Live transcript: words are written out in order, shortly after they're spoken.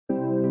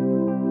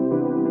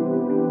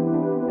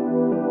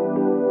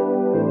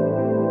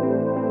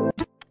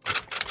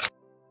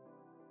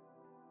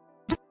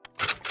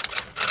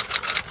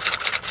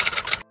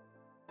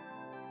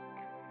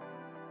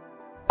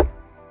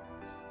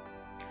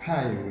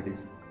Hi everybody.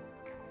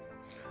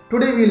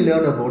 Today we'll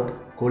learn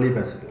about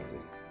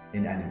Colibacillosis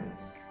in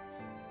animals.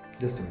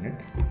 Just a minute.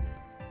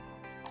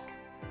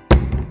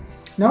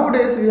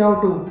 Nowadays we have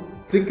to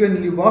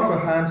frequently wash our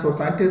hands or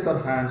sanitize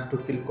our hands to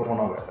kill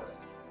coronavirus.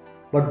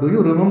 But do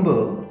you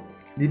remember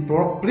the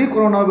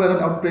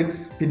pre-coronavirus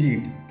outbreaks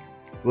period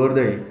where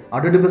the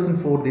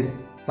advertisement for this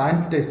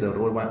sanitizer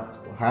or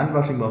hand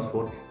washing was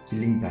for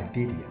killing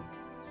bacteria?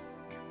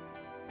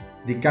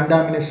 The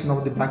contamination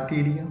of the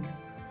bacteria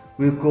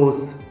will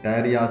cause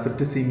diarrhea,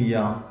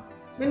 septicemia,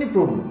 many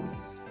problems.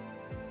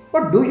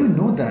 But do you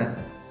know that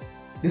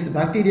this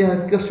bacteria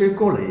Escherichia E.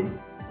 coli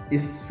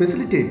is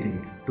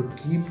facilitating to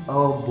keep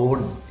our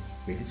bone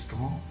very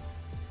strong?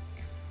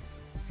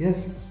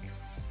 Yes.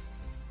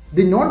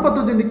 The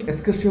non-pathogenic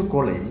Escherichia E.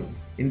 coli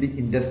in the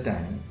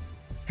intestine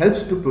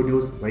helps to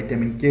produce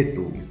vitamin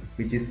K2,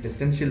 which is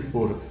essential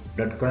for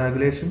blood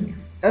coagulation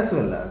as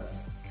well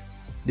as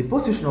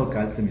deposition of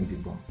calcium in the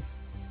bone.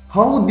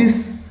 How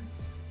this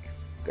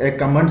a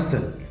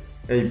commensal,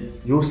 a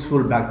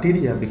useful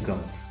bacteria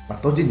become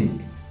pathogenic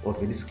or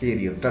very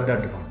scary or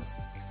dreaded one?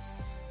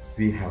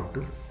 We have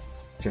to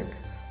check.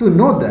 To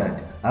know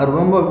that, I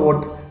remember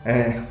what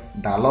a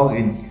dialogue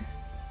in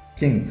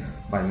Kings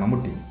by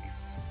Mammootty.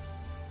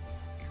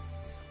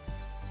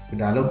 The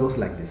dialogue goes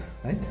like this,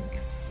 right?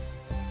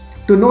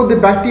 To know the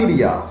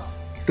bacteria,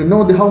 to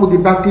know how the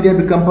bacteria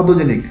become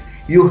pathogenic,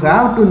 you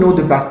have to know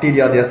the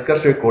bacteria, the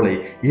Escherichia E.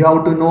 coli. You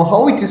have to know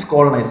how it is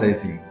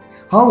colonizing.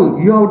 How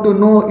you have to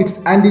know its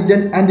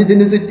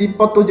antigenicity,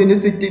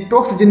 pathogenicity,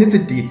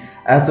 toxigenicity,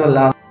 as well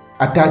as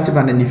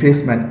attachment and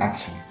effacement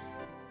action.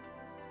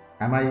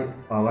 Am I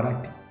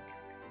overacting?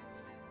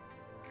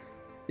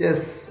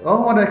 Yes,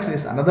 overaction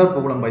is another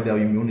problem by the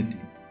immunity.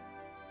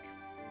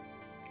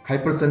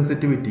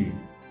 Hypersensitivity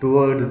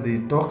towards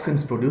the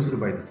toxins produced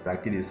by this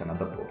bacteria is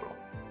another problem.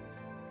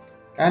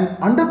 And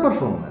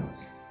underperformance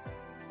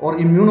or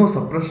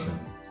immunosuppression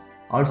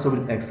also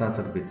will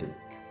exacerbate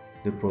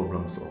the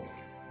problems of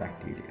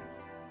bacteria.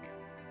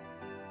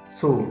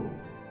 So,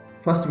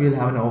 first we will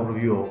have an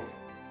overview of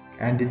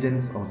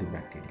antigens of the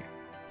bacteria.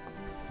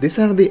 These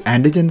are the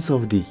antigens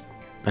of the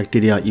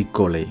bacteria E.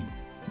 coli.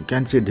 You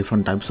can see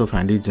different types of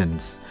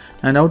antigens,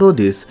 and out of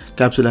this,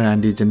 capsular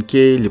antigen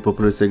K,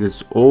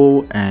 lipoproteins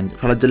O, and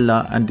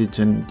flagella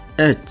antigen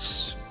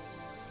H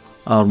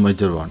are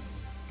major one.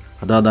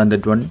 Other than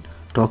that one,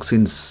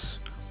 toxins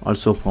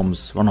also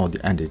forms one of the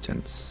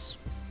antigens.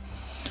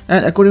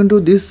 And according to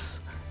this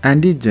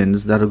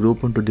antigens, that are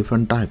grouped into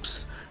different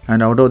types,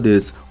 and out of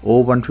this,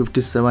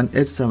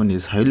 O157H7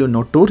 is highly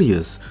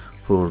notorious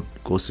for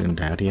causing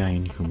diarrhea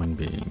in human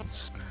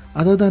beings.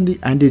 Other than the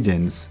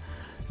antigens,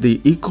 the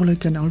E. coli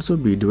can also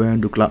be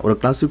divided or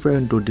classified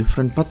into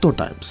different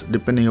pathotypes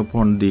depending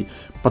upon the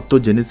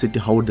pathogenicity,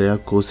 how they are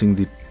causing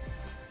the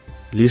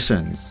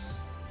lesions.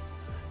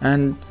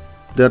 And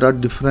there are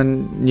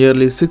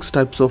nearly 6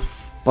 types of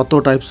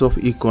pathotypes of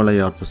E.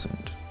 coli are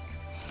present.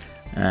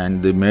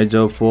 And the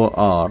major 4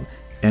 are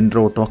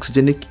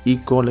enterotoxigenic E.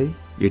 coli,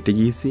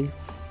 ETEC,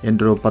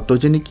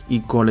 enteropathogenic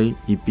E. coli,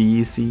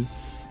 EPEC,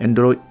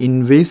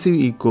 enteroinvasive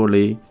E.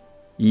 coli,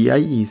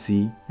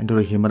 EIEC,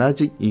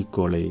 enterohemorrhagic E.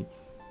 coli,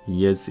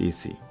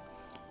 ESEC.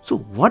 So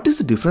what is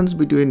the difference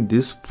between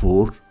these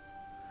 4?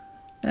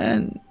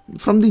 And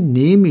from the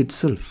name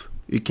itself,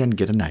 you can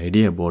get an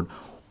idea about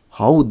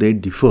how they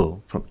differ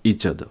from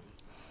each other.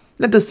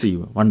 Let us see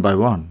one by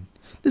one.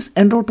 This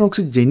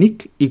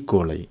enterotoxigenic E.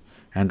 coli.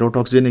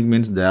 Enterotoxigenic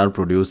means they are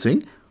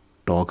producing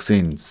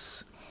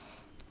toxins.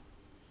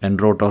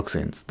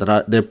 Enterotoxins.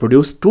 They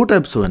produce 2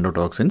 types of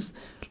enterotoxins: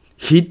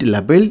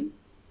 heat-labile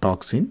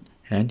toxin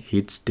and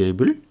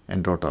heat-stable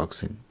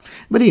enterotoxin.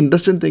 Very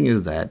interesting thing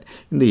is that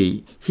in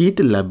the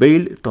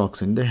heat-labile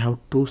toxin, they have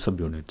 2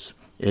 subunits,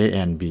 A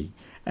and B.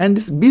 And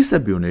this B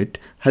subunit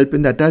help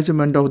in the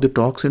attachment of the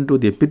toxin to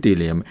the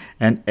epithelium,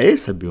 and A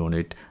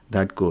subunit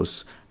that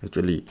goes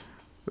actually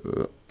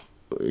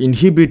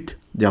inhibit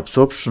the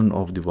absorption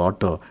of the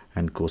water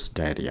and cause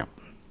diarrhea.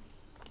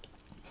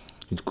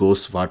 It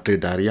causes watery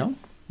diarrhea,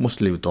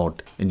 mostly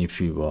without any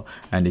fever,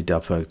 and it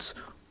affects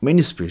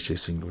many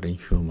species including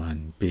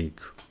human, pig,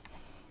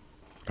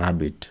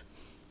 rabbit.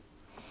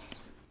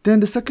 Then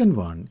the second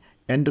one,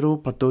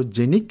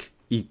 enteropathogenic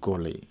E.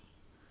 coli.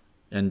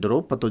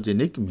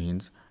 Enteropathogenic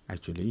means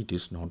actually it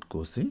is not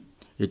causing,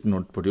 it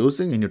not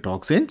producing any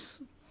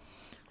toxins,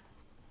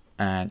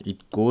 and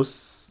it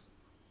causes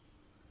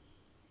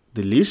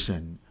the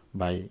lesion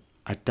by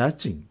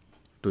attaching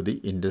to the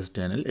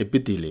intestinal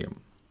epithelium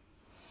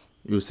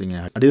using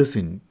an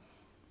adenosine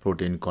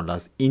protein called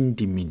as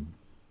intimin.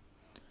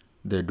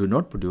 They do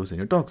not produce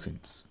any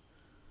toxins,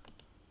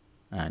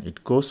 and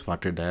it causes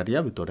watery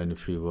diarrhea without any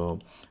fever,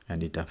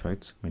 and it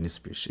affects many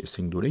species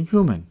including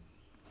human.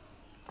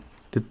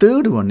 The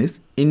third one is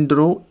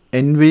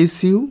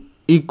enteroinvasive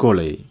E.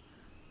 coli.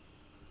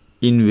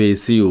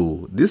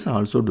 Invasive. This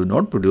also do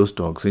not produce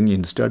toxin.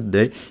 Instead,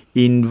 they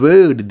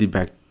invade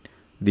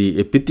the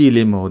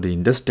epithelium of the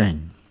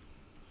intestine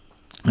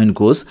and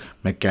cause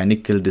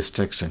mechanical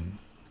destruction.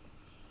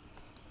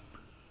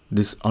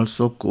 This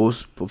also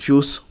causes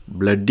profuse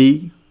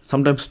bloody,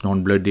 sometimes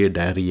non-bloody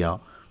diarrhea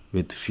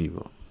with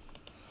fever.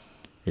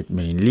 It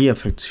mainly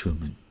affects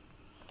human.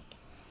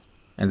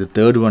 And the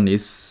third one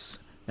is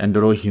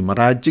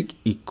Haemorrhagic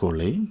E.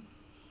 coli.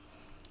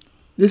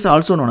 This is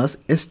also known as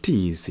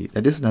STEC.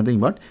 That is nothing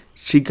but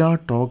Shiga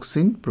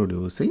toxin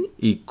producing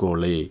E.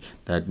 coli.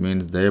 That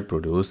means they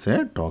produce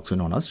a toxin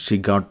known as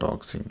Shiga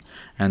toxin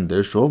and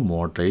they show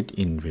moderate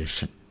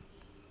invasion.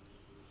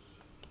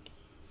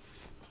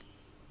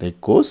 They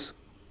cause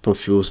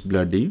profuse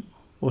bloody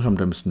or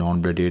sometimes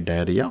non-bloody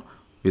diarrhea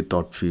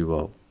without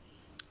fever.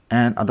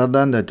 And other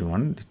than that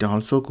one, it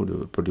also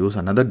could produce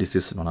another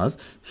disease known as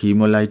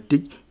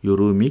hemolytic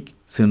uremic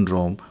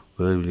syndrome,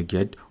 where we will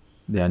get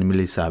the animal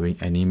is having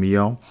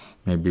anemia,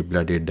 maybe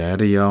bloody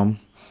diarrhea,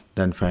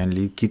 then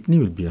finally kidney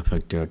will be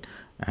affected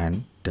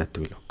and death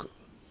will occur.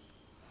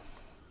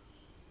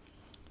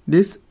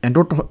 This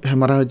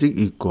endohemorrhagic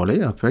E.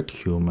 coli affect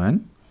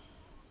human,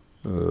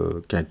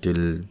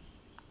 cattle,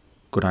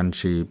 Quran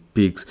sheep,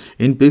 pigs.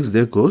 In pigs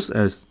they cause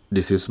as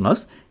disease known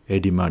as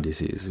edema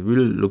disease. We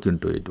will look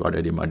into it what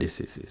edema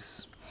disease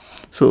is.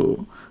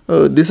 So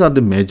these are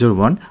the major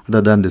one.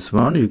 Other than this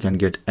one, you can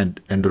get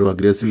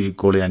enteroaggressive E.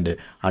 coli and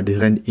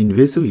adherent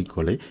invasive E.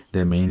 coli.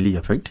 They mainly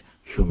affect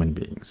human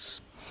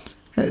beings.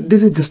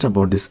 This is just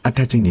about this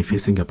attaching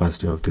effacing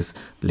capacity of these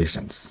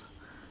lesions.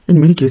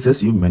 In many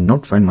cases, you may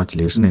not find much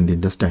lesion in the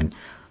intestine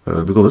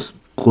because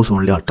cause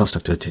only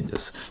ultrastructure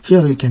changes.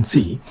 Here you can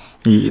see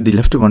the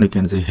left one, you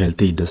can see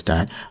healthy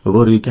intestine,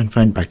 where you can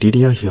find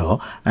bacteria here,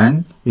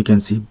 and you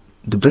can see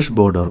the brush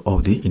border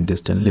of the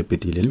intestinal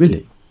epithelial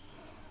villi.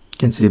 You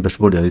can see the brush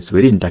border is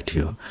very intact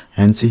here,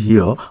 and see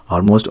here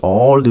almost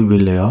all the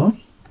villi are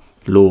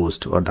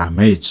lost or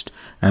damaged,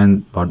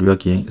 and what we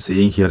are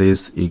seeing here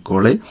is E.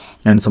 coli,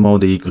 and some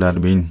of the E. coli are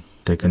being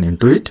taken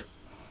into it,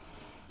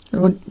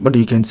 but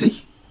you can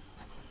see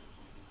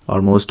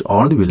almost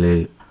all the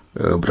villi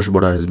brush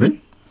border has been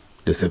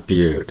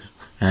disappeared,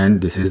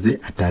 and this is the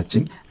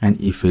attaching and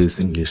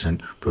effacing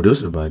lesion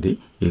produced by the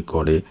E.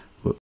 coli.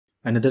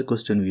 Another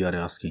question we are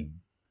asking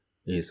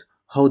is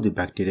how the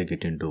bacteria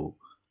get into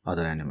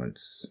other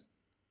animals.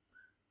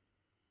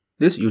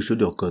 This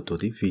usually occurs through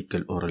the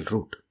fecal oral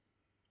route.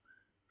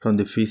 From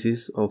the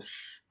feces of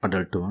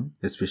adult one,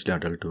 especially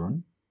adult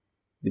one,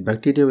 the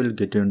bacteria will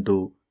get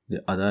into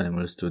the other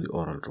animals through the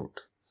oral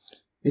route.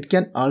 It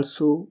can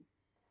also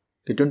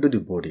get into the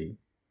body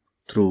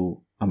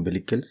through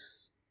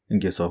umbilicals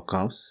in case of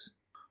cows,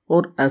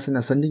 or as an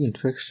ascending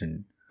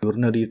infection,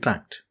 urinary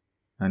tract,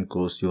 and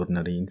cause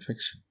urinary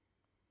infection.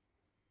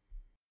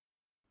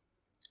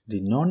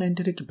 The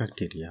non-enteric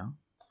bacteria,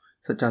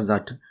 such as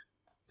that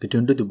get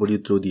into the body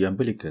through the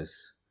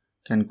umbilicus,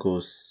 can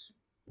cause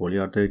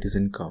polyarthritis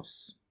in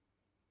cows,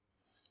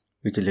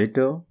 which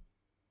later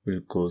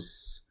will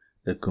cause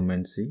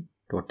recumbency,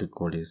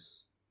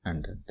 torticollis,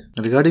 and death.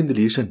 Regarding the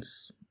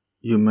lesions,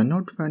 you may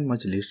not find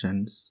much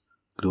lesions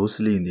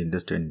grossly in the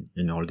intestine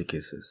in all the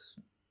cases.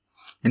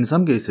 In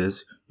some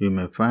cases, you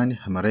may find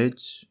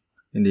hemorrhage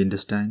in the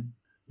intestine,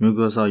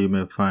 mucosa you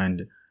may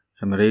find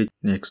hemorrhage.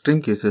 In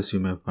extreme cases, you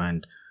may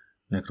find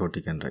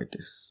necrotic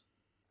enteritis.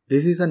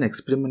 This is an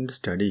experimental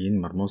study in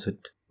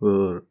marmoset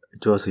where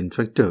it was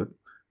infected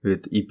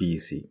with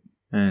EPEC,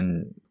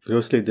 and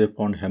grossly they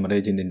found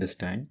hemorrhage in the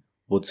intestine,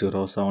 both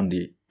serosa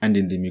and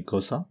in the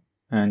mucosa,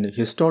 and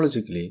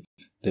histologically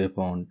they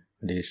found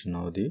adhesion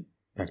of the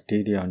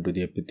bacteria onto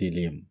the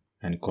epithelium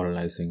and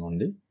colonizing on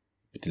the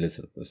epithelial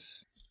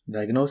surface.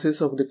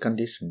 Diagnosis of the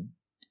condition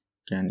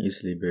can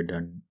easily be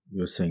done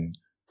using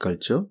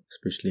culture,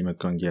 especially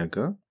Mekong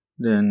agar.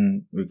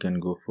 Then we can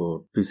go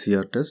for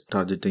PCR test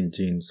targeting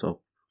genes of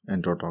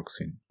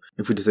enterotoxin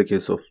if it is a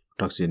case of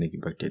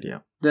toxigenic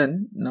bacteria.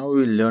 Then now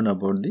we will learn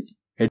about the